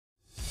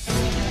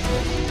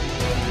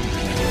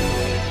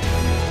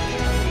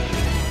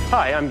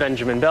Hi, I'm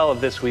Benjamin Bell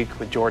of This Week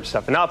with George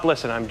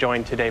Stephanopoulos, and I'm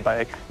joined today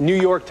by New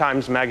York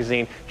Times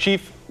Magazine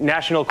Chief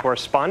National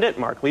Correspondent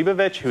Mark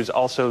Leibovich, who's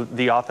also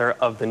the author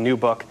of the new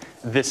book,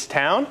 This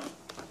Town.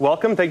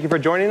 Welcome. Thank you for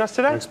joining us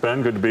today. Thanks,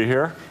 Ben. Good to be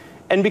here.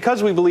 And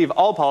because we believe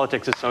all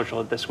politics is social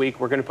at This Week,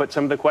 we're going to put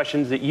some of the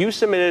questions that you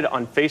submitted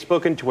on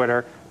Facebook and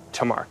Twitter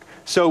to Mark.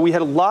 So we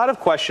had a lot of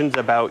questions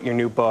about your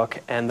new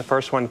book, and the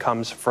first one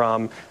comes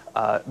from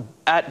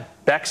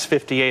at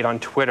Bex58 on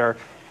Twitter,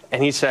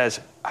 and he says,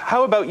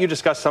 how about you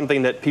discuss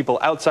something that people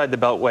outside the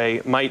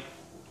Beltway might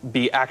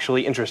be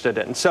actually interested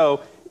in?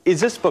 So is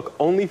this book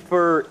only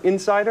for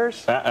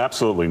insiders?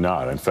 Absolutely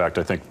not. In fact,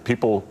 I think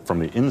people from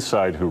the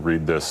inside who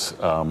read this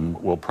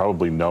will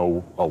probably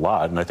know a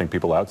lot, and I think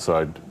people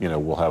outside,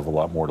 will have a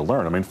lot more to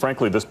learn. I mean,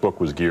 frankly, this book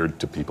was geared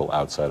to people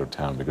outside of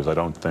town because I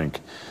don't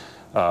think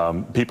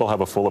people have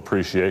a full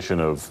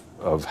appreciation of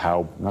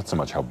how, not so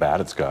much how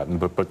bad it's gotten,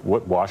 but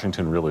what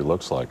Washington really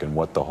looks like and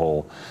what the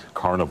whole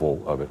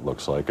carnival of it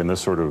looks like. And this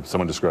sort of,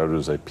 someone described it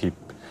as a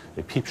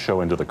peep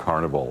show into the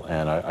carnival.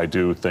 And I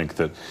do think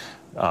that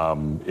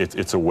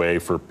it's a way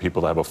for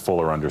people to have a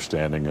fuller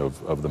understanding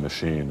of the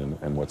machine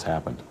and what's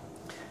happened.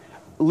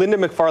 Linda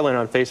McFarlane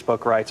on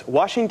Facebook writes,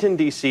 Washington,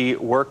 D.C.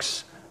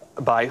 works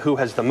by who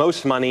has the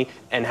most money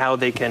and how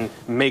they can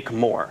make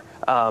more.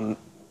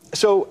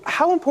 So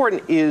how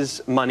important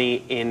is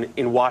money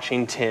in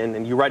Washington?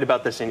 And you write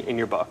about this in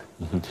your book.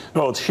 Mm-hmm.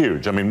 Well, it's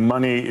huge. I mean,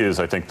 money is,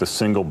 I think, the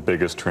single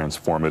biggest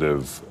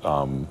transformative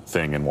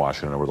thing in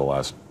Washington over the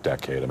last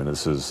decade. I mean,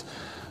 this is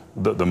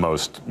the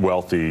most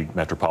wealthy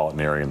metropolitan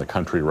area in the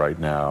country right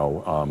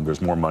now.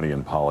 There's more money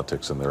in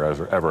politics than there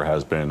ever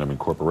has been. I mean,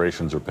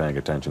 corporations are paying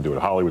attention to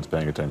it. Hollywood's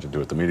paying attention to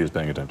it. The media's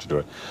paying attention to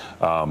it.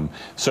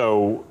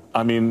 So,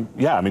 I mean,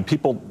 yeah, I mean,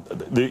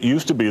 it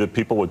used to be that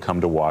people would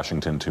come to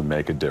Washington to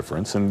make a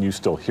difference, and you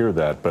still hear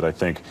that, but I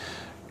think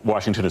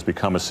Washington has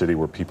become a city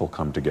where people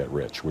come to get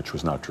rich, which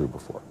was not true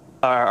before.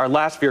 Our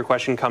last viewer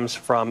question comes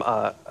from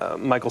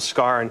Michael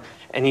Scarn,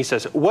 and he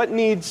says, what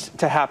needs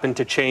to happen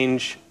to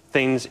change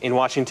things in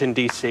Washington,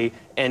 D.C.,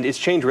 and is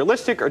change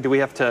realistic, or do we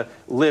have to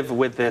live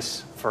with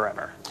this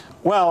forever?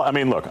 Well, I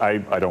mean, look, I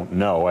don't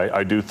know.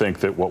 I do think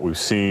that what we've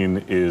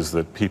seen is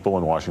that people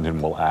in Washington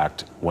will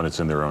act when it's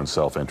in their own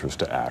self-interest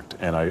to act.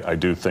 And I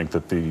do think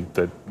that the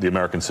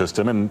American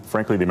system and,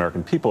 frankly, the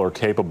American people are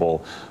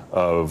capable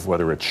of,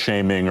 whether it's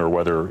shaming or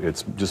whether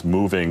it's just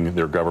moving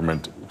their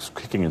government,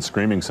 kicking and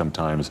screaming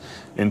sometimes,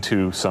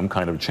 into some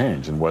kind of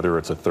change. And whether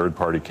it's a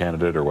third-party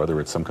candidate or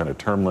whether it's some kind of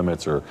term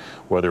limits or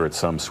whether it's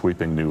some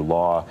sweeping new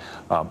law,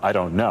 I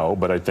don't know.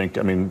 But I think,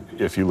 I mean,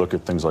 if you look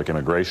at things like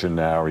immigration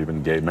now or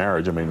even gay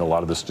marriage, I mean, a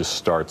lot of this just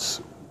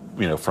starts,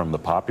 from the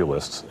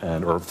populists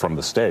or from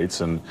the states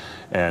and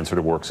sort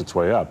of works its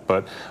way up.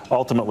 But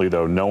ultimately,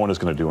 though, no one is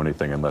going to do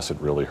anything unless it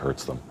really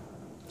hurts them.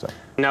 So.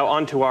 Now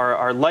on to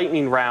our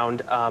lightning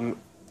round.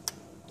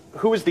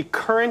 Who is the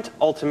current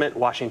ultimate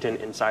Washington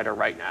insider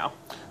right now?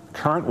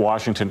 Current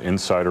Washington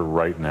insider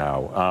right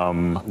now.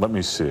 Let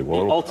me see.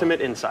 Well, the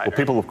ultimate insider. Well,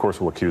 people, of course,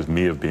 will accuse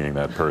me of being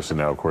that person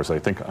now. Of course, I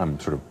think I'm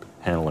sort of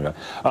handling it.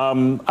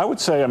 I would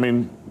say, I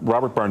mean,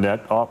 Robert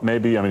Barnett,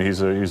 maybe. I mean,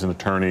 he's an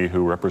attorney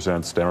who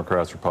represents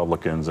Democrats,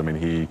 Republicans. I mean,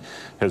 he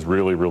has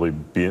really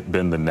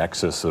been the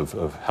nexus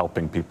of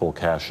helping people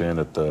cash in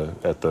at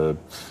the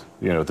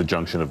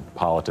junction of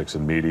politics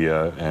and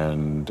media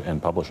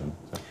and publishing.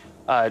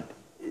 So.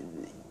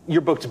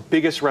 Your book's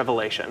biggest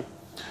revelation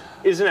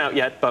isn't out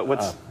yet, but what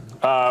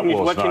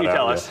can you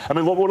tell us? I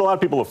mean, what a lot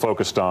of people have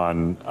focused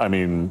on, I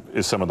mean,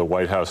 is some of the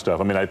White House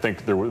stuff. I mean, I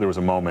think there was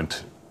a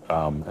moment,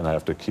 and I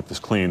have to keep this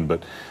clean,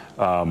 but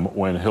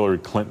when Hillary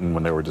Clinton,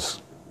 when they were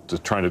just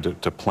trying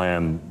to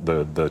plan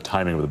the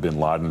timing of the bin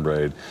Laden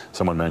raid,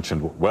 someone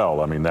mentioned, well,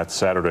 I mean, that's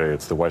Saturday,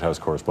 it's the White House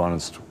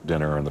Correspondents'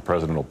 Dinner, and the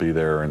president will be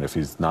there, and if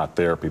he's not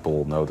there, people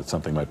will know that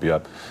something might be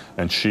up.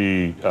 And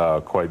she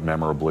quite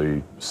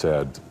memorably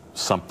said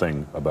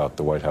something about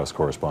the White House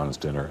Correspondents'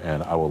 Dinner,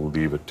 and I will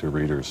leave it to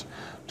readers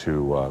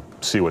to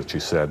see what she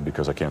said,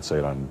 because I can't say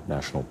it on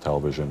national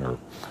television or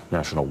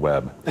national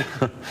web.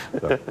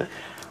 So.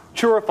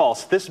 True or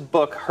false, this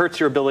book hurts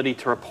your ability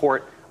to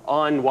report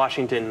on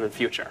Washington in the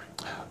future?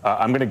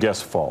 I'm going to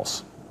guess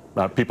false.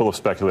 People have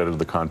speculated to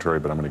the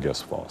contrary, but I'm going to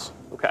guess false.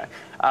 Okay.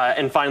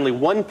 And finally,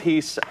 one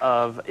piece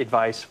of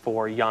advice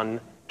for young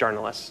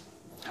journalists.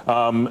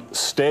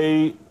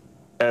 Stay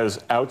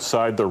as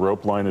outside the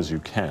rope line as you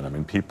can. I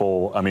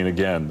mean,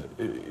 again,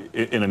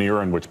 in an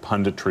era in which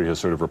punditry has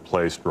sort of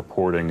replaced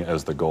reporting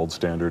as the gold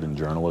standard in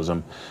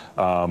journalism,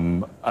 I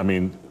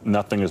mean,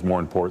 nothing is more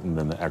important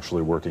than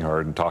actually working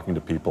hard and talking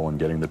to people and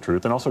getting the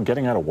truth, and also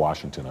getting out of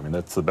Washington. I mean,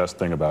 that's the best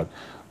thing about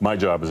my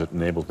job, is it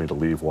enables me to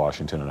leave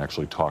Washington and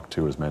actually talk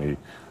to as many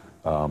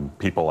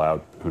people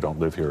out who don't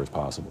live here as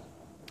possible.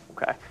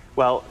 Okay.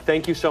 Well,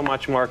 thank you so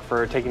much, Mark,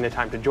 for taking the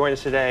time to join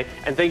us today.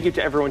 And thank you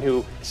to everyone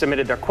who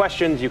submitted their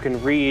questions. You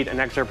can read an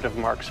excerpt of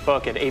Mark's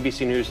book at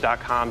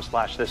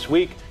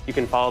abcnews.com/thisweek. You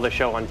can follow the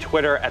show on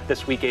Twitter at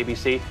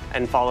ThisWeekABC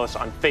and follow us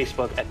on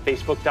Facebook at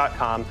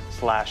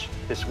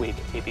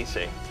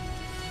facebook.com/ThisWeekABC.